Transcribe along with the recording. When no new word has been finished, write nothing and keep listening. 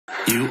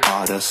You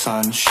are the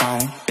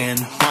sunshine in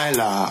my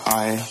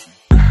life.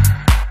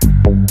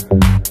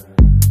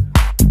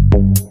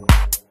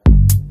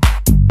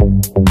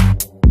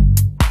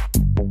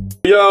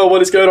 Yo,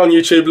 what is going on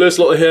YouTube? Lewis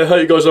Lotter here.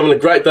 Hope you guys are having a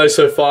great day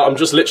so far. I'm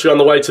just literally on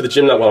the way to the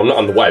gym now. Well, I'm not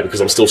on the way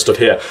because I'm still stood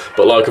here.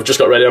 But like, I've just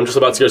got ready. I'm just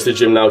about to go to the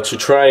gym now to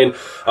train.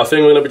 I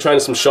think I'm going to be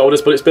training some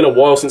shoulders, but it's been a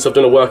while since I've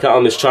done a workout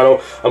on this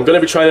channel. I'm going to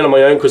be training on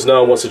my own because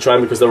no one wants to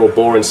train because they're all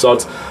boring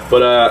sods.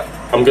 But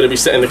I'm going to be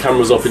setting the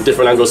cameras up in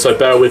different angles, so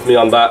bear with me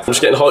on that. I'm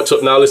just getting hyped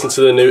up now, listening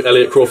to the new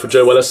Elliot Crawford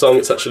Joe Weller song.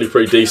 It's actually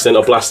pretty decent.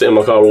 I blast it in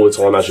my car all the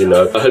time, as you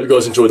know. I hope you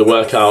guys enjoy the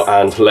workout,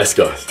 and let's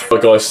go.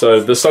 Right guys, so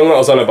the song that I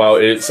was on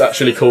about, it's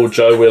actually called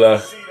Joe Weller,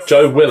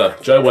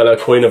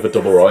 Queen of the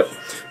Double Right,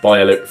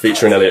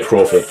 featuring Elliot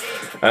Crawford.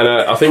 And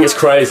I think it's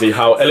crazy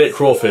how Elliot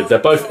Crawford, they're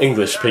both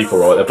English people,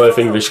 right? They're both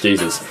English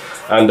geezers.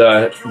 And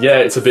yeah,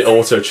 it's a bit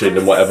auto-tuned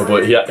and whatever,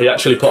 but he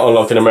actually put on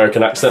like an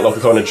American accent, like a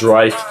kind of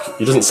Drake.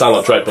 He doesn't sound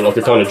like Drake, but like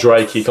a kind of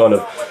Drake-y kind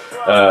of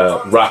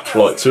rap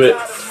like to it.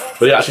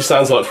 But it actually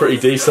sounds like pretty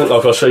decent.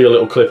 Like, I'll show you a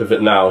little clip of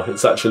it now.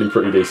 It's actually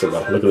pretty decent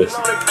though. Look at this.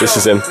 This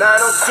is him. Pick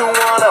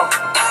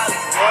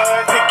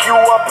you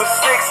up a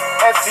 6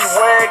 and see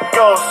where it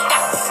goes.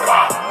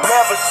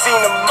 Never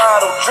seen a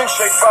model drink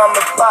straight from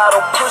the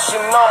bottle, pushing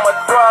on my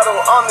throttle.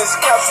 On this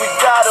couch we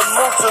gotta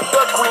move to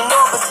the queen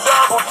of the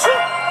double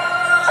check.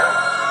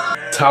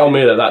 Tell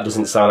me that that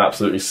doesn't sound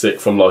absolutely sick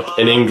from like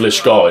an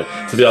English guy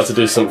to be able to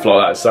do something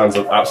like that. It sounds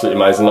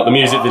absolutely amazing. Like the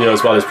music video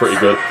as well is pretty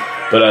good.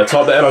 But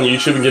type that in on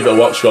YouTube and give it a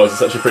watch, guys.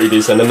 It's actually pretty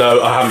decent. I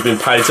know I haven't been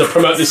paid to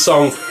promote this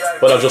song,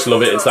 but I just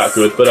love it. It's that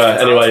good. But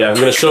anyway, yeah, I'm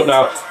gonna shut up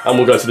now and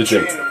we'll go to the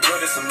gym.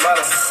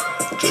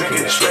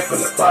 Drinking it straight from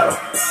the bottle.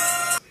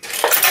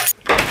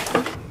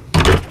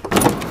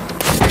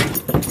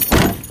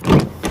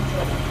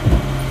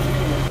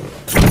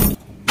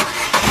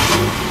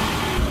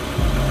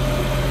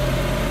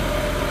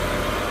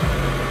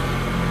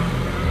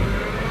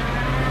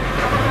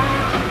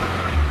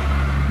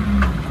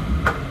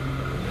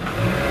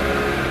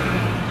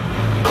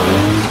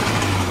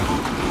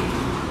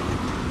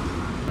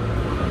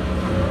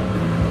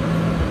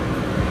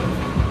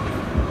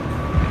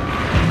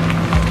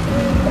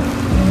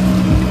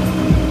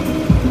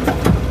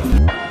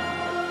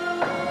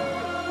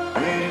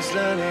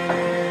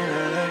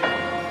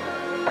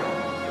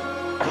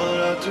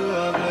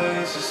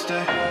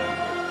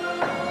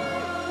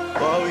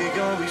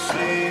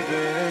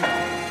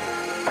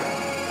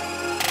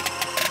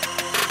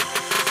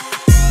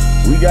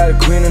 We got a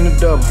queen in the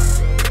double,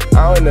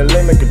 out in the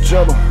lane making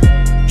trouble,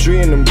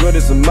 treating them good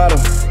as a model,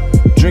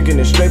 drinking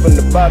it straight from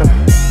the bottom.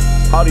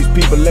 All these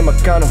people in my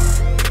condo,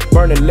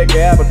 burning liquor,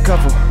 have a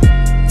couple,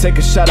 take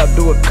a shot, I'll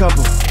do a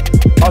couple.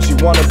 All she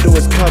wanna do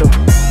is cuddle.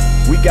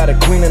 We got a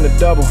queen in the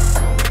double,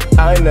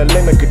 out in the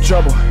lane making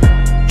trouble,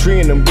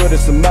 treating them good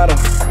as a model,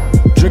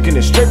 drinking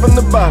it straight from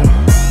the bottom.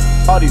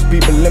 All these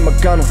people in my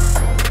condo,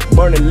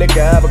 burning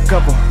liquor, have a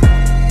couple,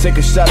 take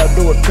a shot, I'll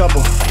do a couple.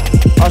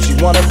 All she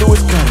wanna do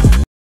is cuddle.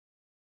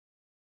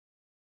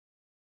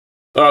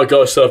 Alright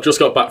guys, so I've just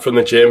got back from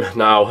the gym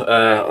now.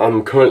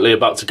 I'm currently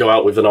about to go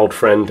out with an old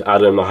friend,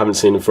 Adam. I haven't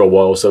seen him for a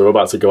while, so we're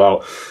about to go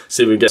out,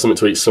 see if we can get something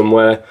to eat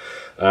somewhere.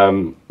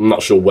 I'm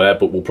not sure where,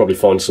 but we'll probably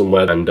find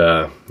somewhere. And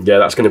yeah,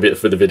 that's going to be it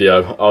for the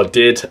video. I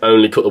did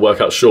only cut the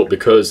workout short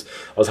because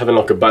I was having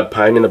like a bad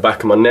pain in the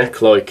back of my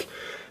neck. Like,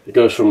 it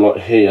goes from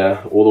like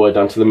here all the way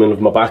down to the middle of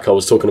my back. I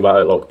was talking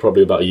about it like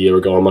probably about a year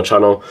ago on my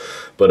channel,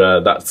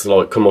 but that's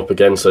like come up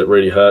again, so it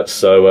really hurts.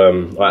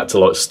 So I had to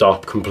like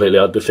stop completely.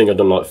 I think I'd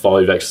done like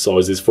 4 or 5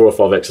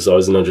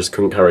 exercises, and I just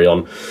couldn't carry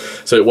on.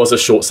 So it was a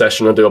short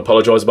session. I do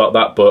apologise about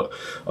that, but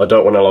I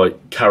don't want to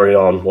like carry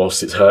on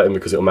whilst it's hurting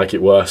because it'll make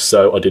it worse.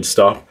 So I did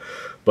stop,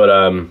 but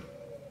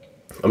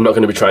I'm not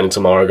going to be training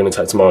tomorrow. I'm going to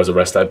take tomorrow as a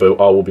rest day, but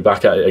I will be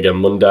back at it again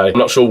Monday. I'm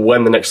not sure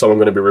when the next time I'm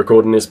going to be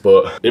recording this,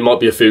 but it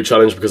might be a food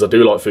challenge because I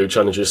do like food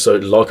challenges. So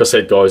like I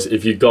said, guys,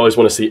 if you guys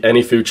want to see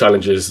any food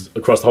challenges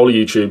across the whole of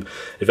YouTube,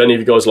 if any of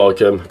you guys like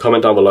them,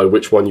 comment down below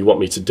which one you want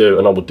me to do,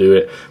 and I will do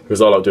it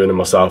because I like doing them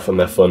myself and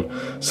they're fun.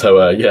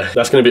 So yeah,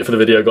 that's going to be it for the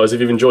video, guys.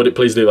 If you've enjoyed it,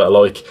 please leave that a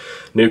like.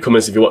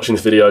 Newcomers, if you're watching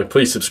this video,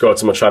 please subscribe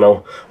to my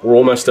channel. We're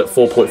almost at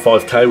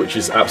 4.5k, which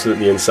is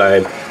absolutely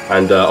insane.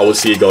 And I will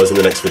see you guys in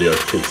the next video.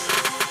 Peace.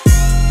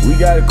 We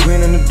got a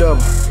queen in the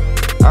double,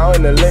 out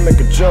in the lane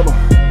making trouble,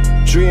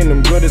 treating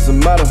them good as a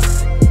model,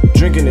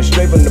 drinking it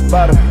straight from the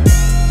bottom.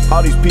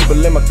 All these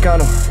people in my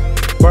condo,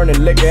 burning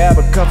liquor, have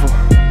a couple,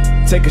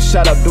 take a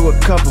shot, I'll do a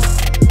couple.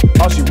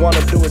 All she wanna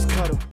do is cuddle.